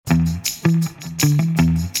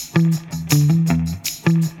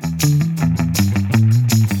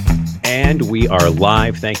are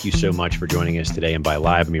live. Thank you so much for joining us today. And by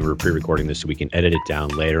live, I mean we're pre-recording this so we can edit it down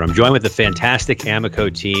later. I'm joined with the fantastic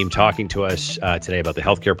Amoco team talking to us today about the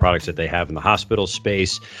healthcare products that they have in the hospital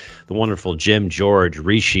space. The wonderful Jim, George,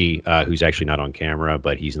 Rishi, who's actually not on camera,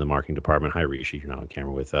 but he's in the marketing department. Hi, Rishi. You're not on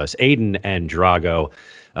camera with us. Aiden and Drago,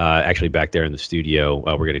 actually back there in the studio.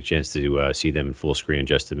 We're going to get a chance to see them in full screen in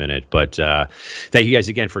just a minute. But thank you guys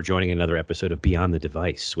again for joining another episode of Beyond the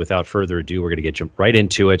Device. Without further ado, we're going to jump right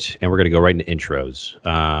into it, and we're going to go right into intros.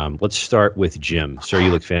 Let's start with Jim. Sir,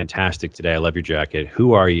 you look fantastic today. I love your jacket.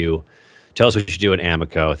 Who are you? Tell us what you do at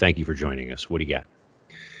Amoco. Thank you for joining us. What do you got?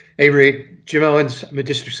 Hey, Ray. Jim Owens. I'm a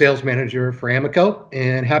district sales manager for Amoco,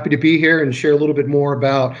 and happy to be here and share a little bit more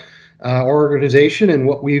about our organization and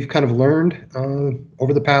what we've kind of learned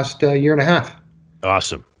over the past year and a half.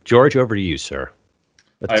 Awesome. George, over to you, sir.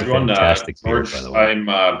 Hi, everyone. George, I'm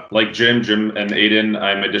like Jim and Aiden.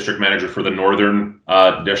 I'm a district manager for the northern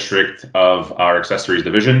district of our accessories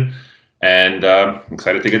division, and I'm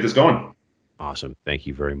excited to get this going. Awesome. Thank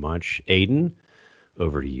you very much. Aiden,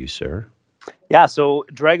 over to you, sir. Yeah, so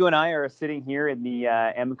Drago and I are sitting here in the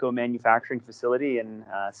Amoco manufacturing facility in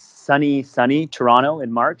sunny Toronto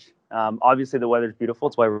in March. Obviously, the weather's beautiful.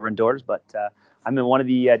 That's why we're indoors. But I'm one of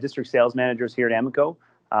the district sales managers here at Amoco.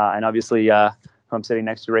 And obviously, who I'm sitting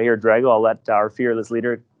next to right here, Drago. I'll let our fearless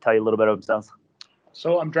leader tell you a little bit about himself.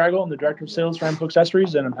 So I'm Drago. I'm the director of sales for Amoco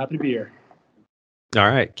Accessories, and I'm happy to be here. All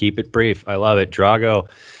right. Keep it brief. I love it. Drago,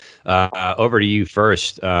 over to you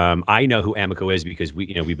first. I know who Amoco is because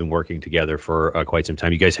we've been working together for quite some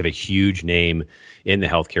time. You guys have a huge name in the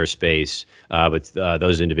healthcare space, but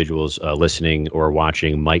those individuals listening or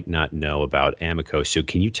watching might not know about Amoco. So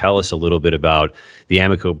can you tell us a little bit about the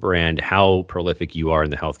Amoco brand, how prolific you are in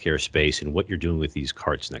the healthcare space, and what you're doing with these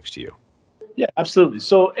carts next to you? Yeah, absolutely.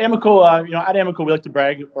 So Amoco, at Amoco, we like to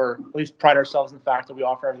brag, or at least pride ourselves in the fact that we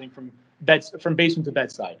offer everything from basement to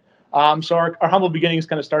bedside. So our humble beginnings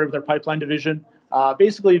kind of started with our pipeline division,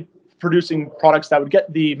 basically producing products that would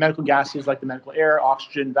get the medical gases like the medical air,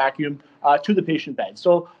 oxygen, vacuum to the patient bed.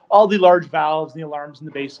 So all the large valves, the alarms in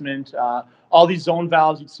the basement, all these zone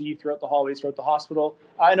valves you'd see throughout the hallways, throughout the hospital,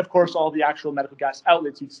 and of course all the actual medical gas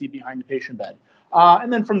outlets you'd see behind the patient bed.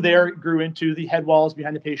 And then from there it grew into the head walls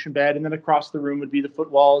behind the patient bed, and then across the room would be the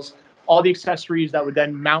foot walls, all the accessories that would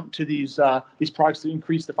then mount to these products to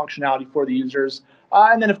increase the functionality for the users.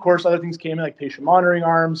 And then, of course, other things came in like patient monitoring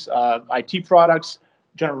arms, IT products,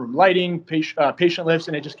 general room lighting, patient lifts,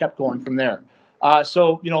 and it just kept going from there.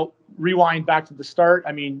 So, rewind back to the start.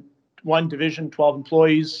 I mean, one division, 12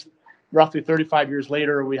 employees. Roughly 35 years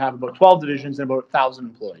later, we have about 12 divisions and about 1,000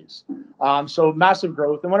 employees. So massive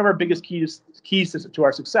growth. And one of our biggest keys to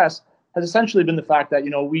our success has essentially been the fact that,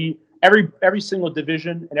 every single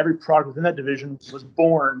division and every product within that division was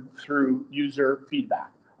born through user feedback.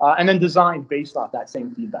 And then designed based off that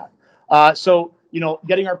same feedback. So,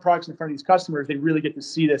 getting our products in front of these customers, they really get to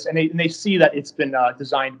see this, and they see that it's been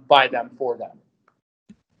designed by them for them.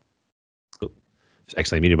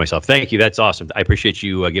 Excellent. I muted myself. Thank you. That's awesome. I appreciate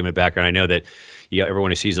you giving a background. I know that everyone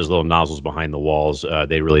who sees those little nozzles behind the walls,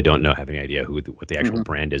 they really don't have any idea what the actual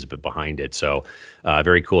brand is, but behind it. So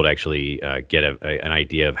very cool to actually get an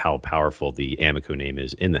idea of how powerful the Amoco name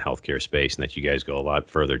is in the healthcare space, and that you guys go a lot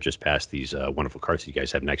further just past these wonderful carts that you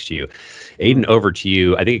guys have next to you. Aiden, over to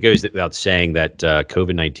you. I think it goes without saying that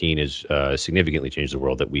COVID-19 has significantly changed the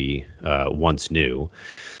world that we once knew.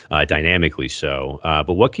 Dynamically so.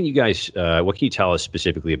 But what can you tell us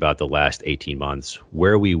specifically about the last 18 months,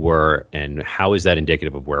 where we were, and how is that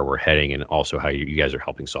indicative of where we're heading, and also how you guys are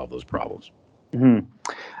helping solve those problems? Reed,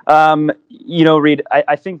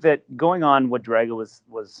 I think that going on what Drago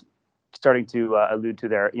was starting to allude to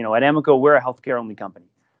there, at Amoco, we're a healthcare only company,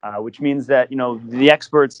 which means that, the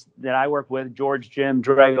experts that I work with, George, Jim,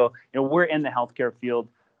 Drago, we're in the healthcare field.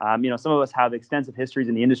 Some of us have extensive histories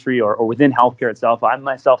in the industry or within healthcare itself. I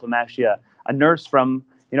myself am actually a nurse from,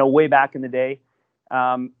 way back in the day.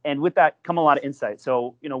 And with that come a lot of insight.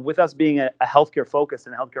 So, with us being a healthcare focused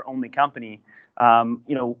and a healthcare only company,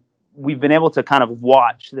 we've been able to kind of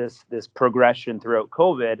watch this progression throughout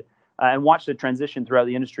COVID and watch the transition throughout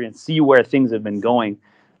the industry and see where things have been going.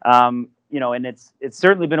 And it's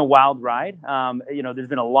certainly been a wild ride. There's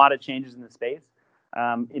been a lot of changes in the space.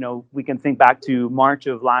 We can think back to March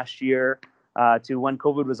of last year to when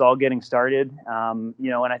COVID was all getting started. And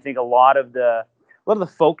I think a lot of the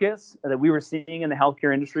focus that we were seeing in the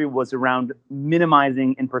healthcare industry was around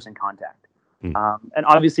minimizing in-person contact. And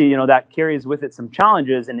obviously, that carries with it some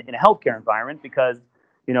challenges in a healthcare environment because,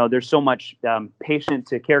 there's so much patient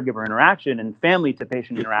to caregiver interaction and family to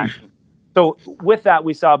patient interaction. So with that,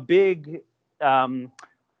 we saw big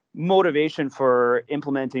motivation for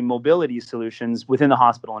implementing mobility solutions within the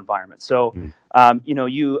hospital environment. So,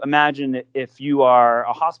 you imagine if you are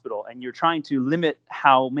a hospital and you're trying to limit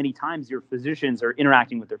how many times your physicians are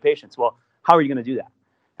interacting with their patients. Well, how are you going to do that?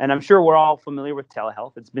 And I'm sure we're all familiar with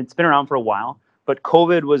telehealth. It's been around for a while, but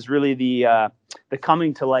COVID was really the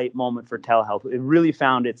coming to light moment for telehealth. It really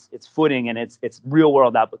found its footing and its real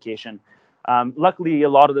world application. Luckily, a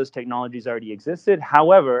lot of those technologies already existed.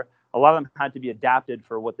 However, a lot of them had to be adapted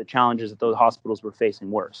for what the challenges that those hospitals were facing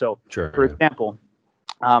were. So, for example,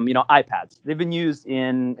 iPads, they've been used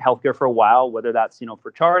in healthcare for a while, whether that's,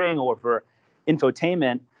 for charting or for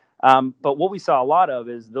infotainment. But what we saw a lot of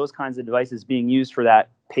is those kinds of devices being used for that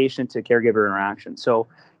patient to caregiver interaction. So,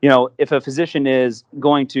 if a physician is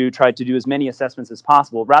going to try to do as many assessments as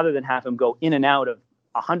possible, rather than have him go in and out of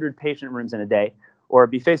 100 patient rooms in a day, or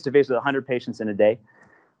be face-to-face with 100 patients in a day,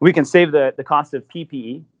 we can save the cost of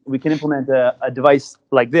PPE. We can implement a device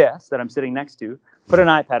like this that I'm sitting next to, put an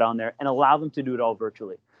iPad on there, and allow them to do it all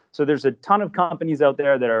virtually. So there's a ton of companies out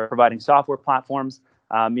there that are providing software platforms.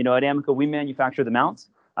 At Amoco, we manufacture the mounts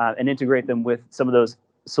and integrate them with some of those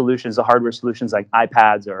solutions, the hardware solutions like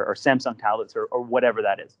iPads or Samsung tablets or whatever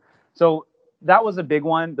that is. So that was a big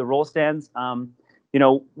one, the roll stands.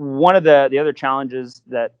 One of the other challenges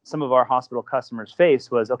that some of our hospital customers faced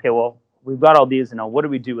was, okay, well, we've got all these, what do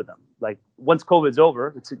we do with them? Like, once COVID's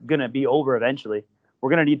over, it's going to be over eventually. We're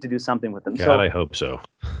going to need to do something with them. God, I hope so.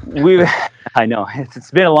 I know it's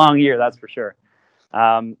been a long year, that's for sure.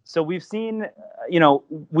 So we've seen,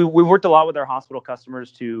 we worked a lot with our hospital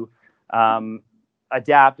customers to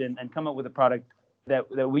adapt and come up with a product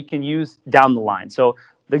that we can use down the line. So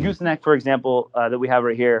the Gooseneck, for example, that we have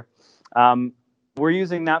right here, we're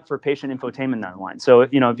using that for patient infotainment down the line. So,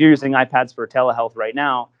 if you're using iPads for telehealth right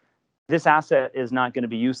now, this asset is not going to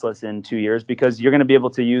be useless in 2 years because you're going to be able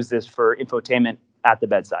to use this for infotainment at the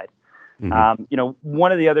bedside.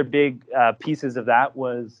 One of the other big pieces of that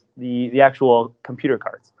was the actual computer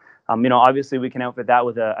cards. Obviously we can outfit that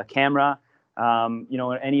with a camera,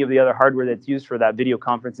 any of the other hardware that's used for that video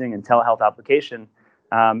conferencing and telehealth application.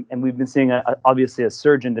 And we've been seeing obviously a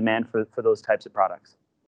surge in demand for those types of products.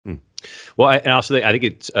 Well, I think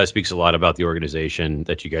it speaks a lot about the organization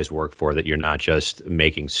that you guys work for, that you're not just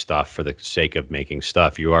making stuff for the sake of making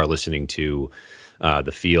stuff. You are listening to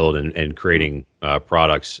the field and creating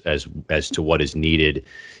products as to what is needed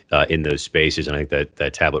in those spaces. And I think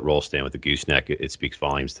that tablet roll stand with the gooseneck, it speaks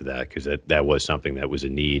volumes to that, because that was something that was a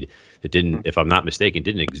need that didn't, if I'm not mistaken,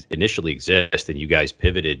 didn't initially exist, and you guys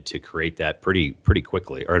pivoted to create that pretty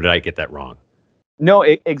quickly. Or did I get that wrong? No,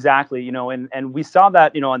 exactly. And we saw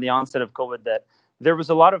that, on the onset of COVID, that there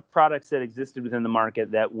was a lot of products that existed within the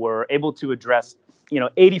market that were able to address,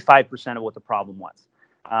 85% of what the problem was,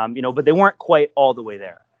 but they weren't quite all the way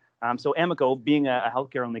there. So Amoco, being a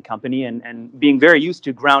healthcare only company and being very used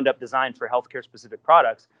to ground up design for healthcare specific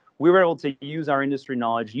products, we were able to use our industry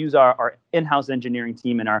knowledge, use our in-house engineering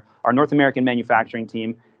team and our North American manufacturing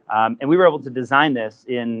team. And we were able to design this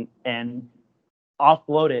and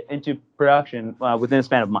offload it into production within a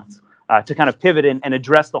span of months to kind of pivot and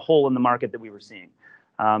address the hole in the market that we were seeing.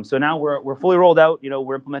 So now we're fully rolled out.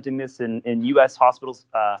 We're implementing this in U.S. hospitals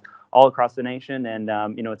all across the nation, and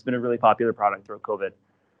it's been a really popular product throughout COVID.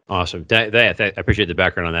 Awesome. I appreciate the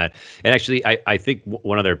background on that. And actually, I think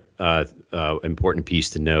one other important piece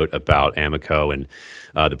to note about Amoco and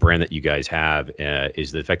the brand that you guys have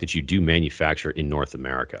is the fact that you do manufacture in North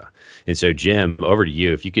America. And so, Jim, over to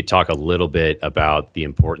you. If you could talk a little bit about the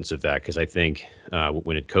importance of that, because I think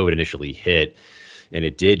when COVID initially hit, and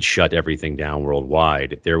it did shut everything down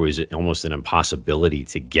worldwide, there was almost an impossibility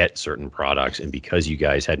to get certain products. And because you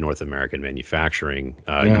guys had North American manufacturing,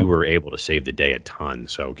 you were able to save the day a ton.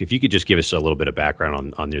 So if you could just give us a little bit of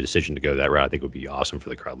background on your decision to go that route, I think it would be awesome for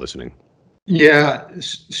the crowd listening. Yeah.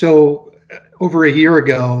 So over a year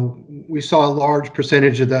ago, we saw a large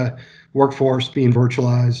percentage of the workforce being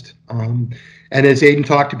virtualized. And as Aidan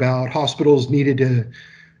talked about, hospitals needed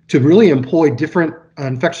to really employ different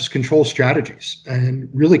infectious control strategies, and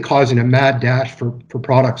really causing a mad dash for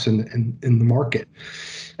products in the market,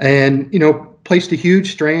 and placed a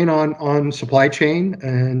huge strain on supply chain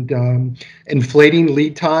and inflating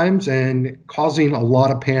lead times and causing a lot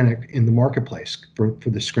of panic in the marketplace for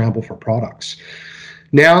the scramble for products.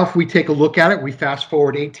 Now, if we take a look at it, we fast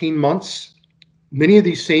forward 18 months, many of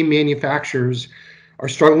these same manufacturers are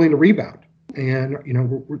struggling to rebound, and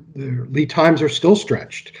the lead times are still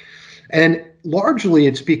stretched. And largely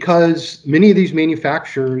it's because many of these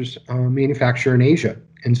manufacturers manufacture in Asia.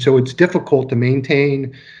 And so it's difficult to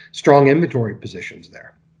maintain strong inventory positions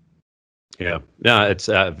there. Yeah, no, it's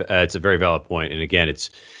a very valid point. And again, if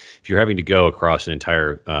you're having to go across an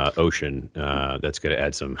entire ocean, that's going to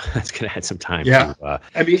add some time to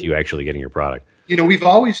you actually getting your product. We've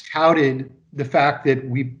always touted the fact that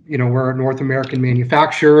we're a North American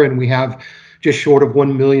manufacturer and we have just short of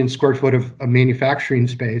 1 million square foot of manufacturing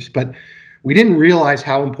space, but we didn't realize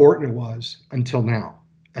how important it was until now.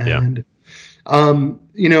 And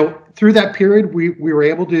through that period, we were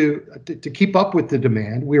able to keep up with the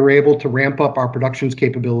demand. We were able to ramp up our production's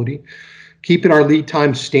capability, keeping our lead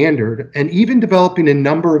time standard, and even developing a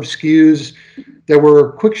number of SKUs that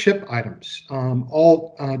were quick ship items,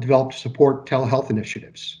 all developed to support telehealth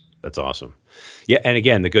initiatives. That's awesome. Yeah, and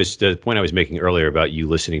again, that goes to the point I was making earlier about you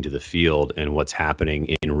listening to the field and what's happening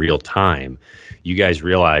in real time. You guys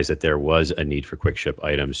realized that there was a need for quick ship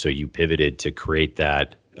items, so you pivoted to create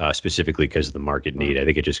that specifically because of the market need. I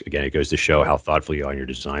think it goes to show how thoughtful you are in your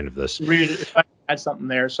design of this. Reed, if I can add something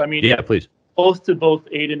there. So, yeah, please. Both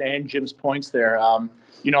Aiden and Jim's points there.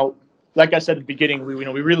 Like I said at the beginning, we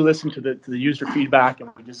really listened to the user feedback and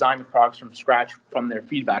we designed the products from scratch from their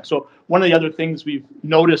feedback. So one of the other things we've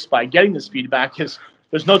noticed by getting this feedback is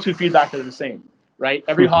there's no two feedback that are the same, right?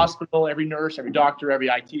 Every hospital, every nurse, every doctor, every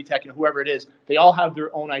IT tech, and whoever it is, they all have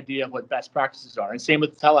their own idea of what best practices are. And same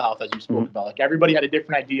with telehealth, as you spoke about. Like everybody had a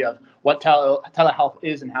different idea of what telehealth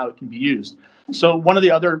is and how it can be used. So one of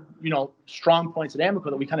the other, strong points at Amoco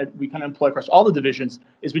that we kind of employ across all the divisions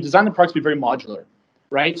is we design the products to be very modular.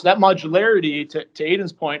 Right. So that modularity, to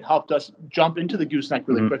Aiden's point, helped us jump into the gooseneck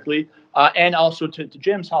really quickly. And also to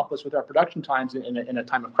Jim's, help us with our production times in a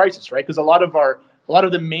time of crisis. Right. Because a lot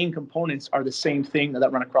of the main components are the same thing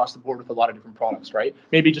that run across the board with a lot of different products. Right.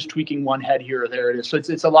 Maybe just tweaking one head here or there it is. So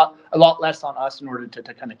it's a lot less on us in order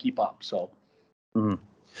to kind of keep up. So.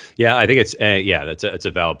 Yeah, I think it's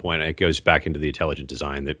a valid point. It goes back into the intelligent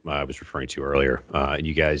design that I was referring to earlier.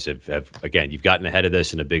 You guys have again, you've gotten ahead of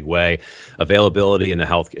this in a big way. Availability in the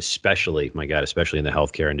health, especially in the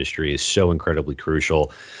healthcare industry, is so incredibly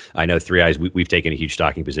crucial. I know 3i's, we've taken a huge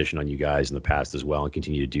stocking position on you guys in the past as well, and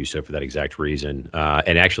continue to do so for that exact reason.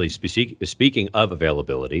 And actually, speaking of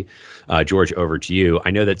availability, George, over to you.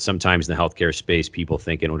 I know that sometimes in the healthcare space, people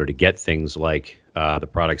think in order to get things like the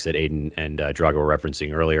products that Aiden and Drago were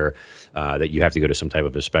referencing earlier, that you have to go to some type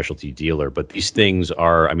of a specialty dealer. But these things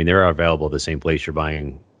they're available at the same place you're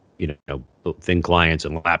buying, thin clients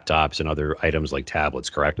and laptops and other items like tablets,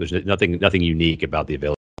 correct? There's nothing unique about the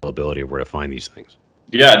availability of where to find these things.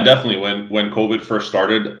 Yeah, definitely. When COVID first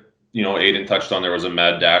started, Aiden touched on there was a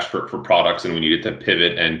mad dash for products, and we needed to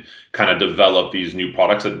pivot and kind of develop these new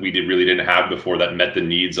products that we really didn't have before that met the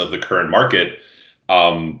needs of the current market.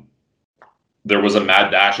 There was a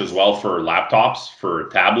mad dash as well for laptops, for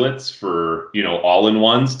tablets, for,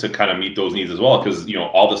 all-in-ones to kind of meet those needs as well. Because,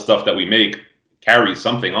 all the stuff that we make carries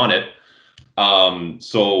something on it.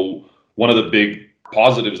 So one of the big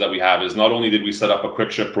positives that we have is not only did we set up a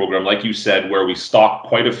quick ship program, like you said, where we stock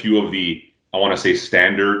quite a few of the, I want to say,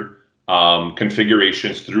 standard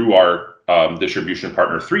configurations through our distribution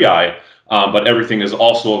partner 3i, but everything is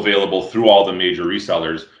also available through all the major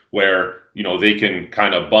resellers where, they can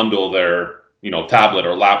kind of bundle their tablet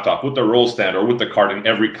or laptop with the roll stand or with the cart in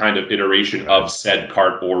every kind of iteration of said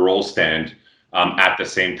cart or roll stand at the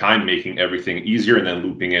same time, making everything easier. And then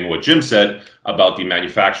looping in what Jim said about the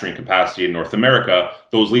manufacturing capacity in North America,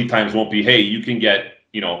 those lead times won't be, hey, you can get,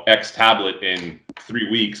 X tablet in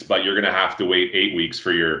 3 weeks, but you're going to have to wait 8 weeks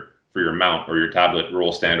for your mount or your tablet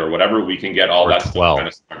roll stand or whatever. We can get all that stuff kind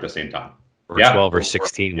of at the same time. Or 12 or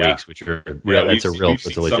 16 weeks, which are that's a legit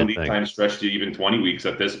thing. Some lead time stretched to even 20 weeks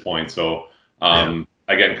at this point. So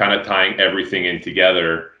again, kind of tying everything in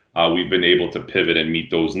together, we've been able to pivot and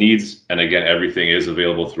meet those needs. And again, everything is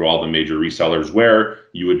available through all the major resellers where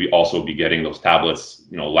you would also be getting those tablets,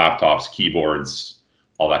 laptops, keyboards,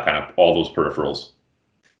 all those peripherals.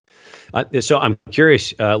 So I'm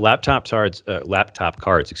curious, laptop cards,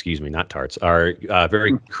 not tarts, are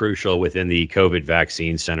very crucial within the COVID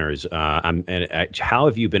vaccine centers. How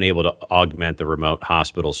have you been able to augment the remote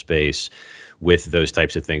hospital space with those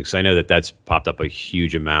types of things? I know that that's popped up a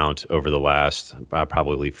huge amount over the last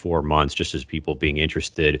probably 4 months, just as people being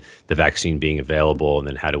interested, the vaccine being available, and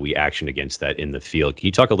then how do we action against that in the field? Can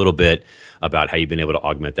you talk a little bit about how you've been able to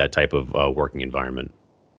augment that type of working environment?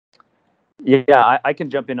 Yeah, I can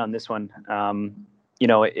jump in on this one. I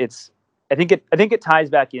think it ties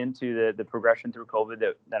back into the progression through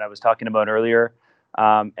COVID that I was talking about earlier.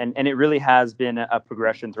 And it really has been a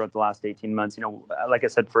progression throughout the last 18 months. Like I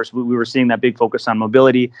said, first, we were seeing that big focus on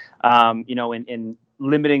mobility, in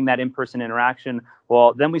limiting that in-person interaction.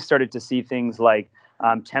 Well, then we started to see things like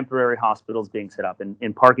temporary hospitals being set up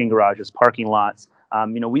in parking garages, parking lots,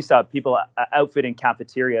 We saw people outfitting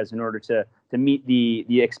cafeterias in order to meet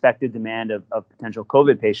the expected demand of potential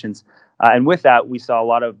COVID patients. And with that, we saw a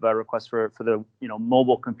lot of requests for the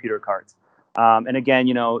mobile computer carts. And again,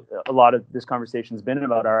 a lot of this conversation has been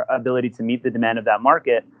about our ability to meet the demand of that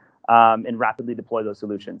market and rapidly deploy those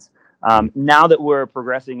solutions. Now that we're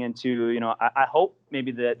progressing into, I hope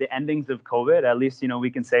maybe the endings of COVID, at least,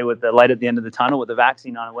 we can say with the light at the end of the tunnel with the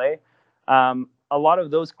vaccine on the way, a lot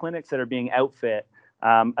of those clinics that are being outfit,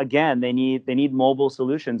 again, they need mobile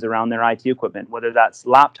solutions around their IT equipment, whether that's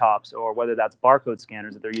laptops or whether that's barcode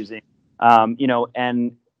scanners that they're using,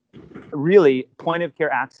 and really point of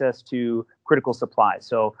care access to critical supplies.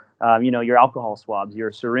 So, your alcohol swabs,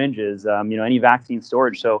 your syringes, any vaccine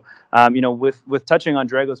storage. So, with touching on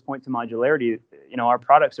Drago's point to modularity, our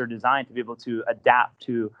products are designed to be able to adapt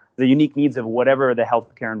to the unique needs of whatever the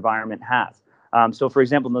healthcare environment has. So, for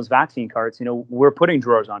example, in those vaccine carts, we're putting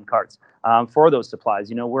drawers on carts for those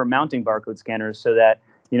supplies. We're mounting barcode scanners so that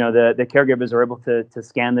the caregivers are able to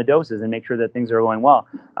scan the doses and make sure that things are going well.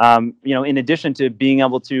 In addition to being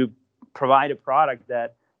able to provide a product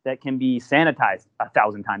that can be sanitized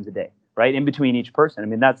 1,000 times a day, right, in between each person. I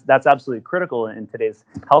mean, that's absolutely critical in today's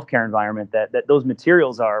healthcare environment, that those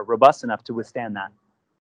materials are robust enough to withstand that.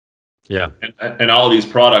 Yeah, and all of these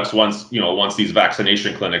products, once these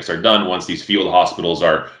vaccination clinics are done, once these field hospitals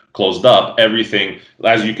are closed up, everything,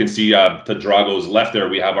 as you can see to Drago's left there,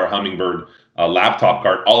 we have our Hummingbird laptop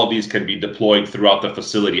cart. All of these can be deployed throughout the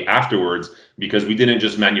facility afterwards, because we didn't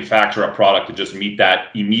just manufacture a product to just meet that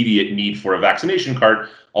immediate need for a vaccination cart.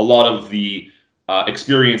 A lot of the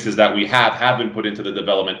experiences that we have been put into the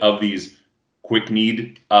development of these quick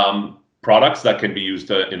need products that can be used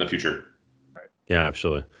in the future. Yeah,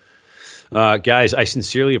 absolutely. Guys, I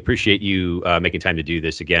sincerely appreciate you making time to do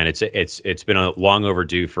this again. It's been a long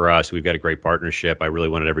overdue for us. We've got a great partnership. I really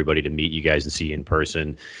wanted everybody to meet you guys and see you in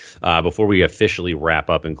person. Before we officially wrap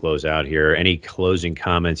up and close out here, any closing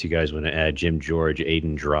comments you guys want to add? Jim, George,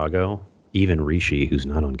 Aiden, Drago, even Rishi, who's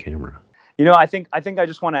not on camera. I think I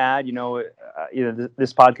just want to add,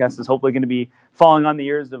 this podcast is hopefully going to be falling on the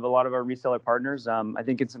ears of a lot of our reseller partners. I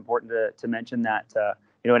think it's important to mention that, at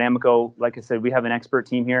Amoco, like I said, we have an expert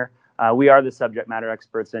team here. We are the subject matter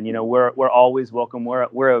experts, and we're always welcome.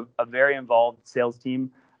 We're a very involved sales team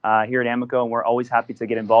here at Amoco, and we're always happy to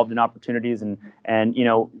get involved in opportunities and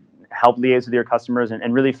help liaise with your customers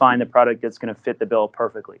and really find the product that's going to fit the bill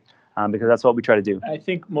perfectly, because that's what we try to do. I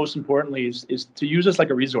think most importantly is to use us like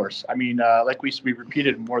a resource. I mean, like we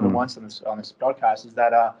repeated more than once on this podcast, is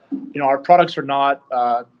that our products are not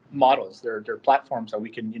models. They're platforms that we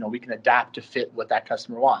can adapt to fit what that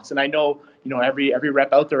customer wants. And I know every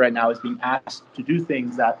rep out there right now is being asked to do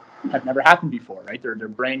things that have never happened before, right? They're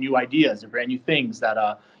brand new ideas, they're brand new things that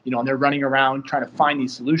and they're running around trying to find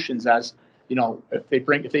these solutions. As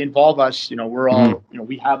if they involve us, we're all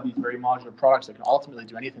we have these very modular products that can ultimately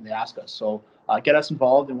do anything they ask us. So get us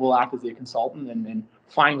involved, and we'll act as a consultant and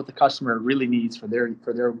find what the customer really needs for their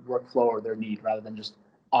workflow or their need, rather than just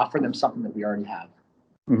offer them something that we already have.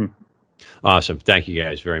 Mm-hmm. Awesome. Thank you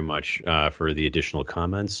guys very much for the additional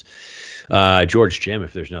comments. George, Jim,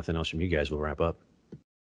 if there's nothing else from you guys, we'll wrap up.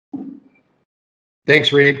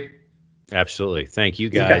 Thanks, Reed. Absolutely. Thank you,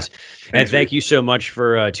 guys. And thank you so much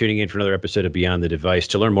for tuning in for another episode of Beyond the Device.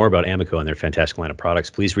 To learn more about Amoco and their fantastic line of products,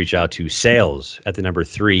 please reach out to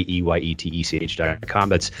sales@3 EYETECH.com.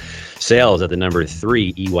 That's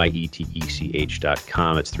sales@3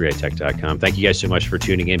 EYETECH.com. It's 3itech.com. Thank you guys so much for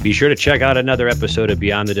tuning in. Be sure to check out another episode of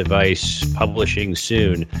Beyond the Device, publishing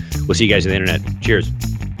soon. We'll see you guys on the internet. Cheers.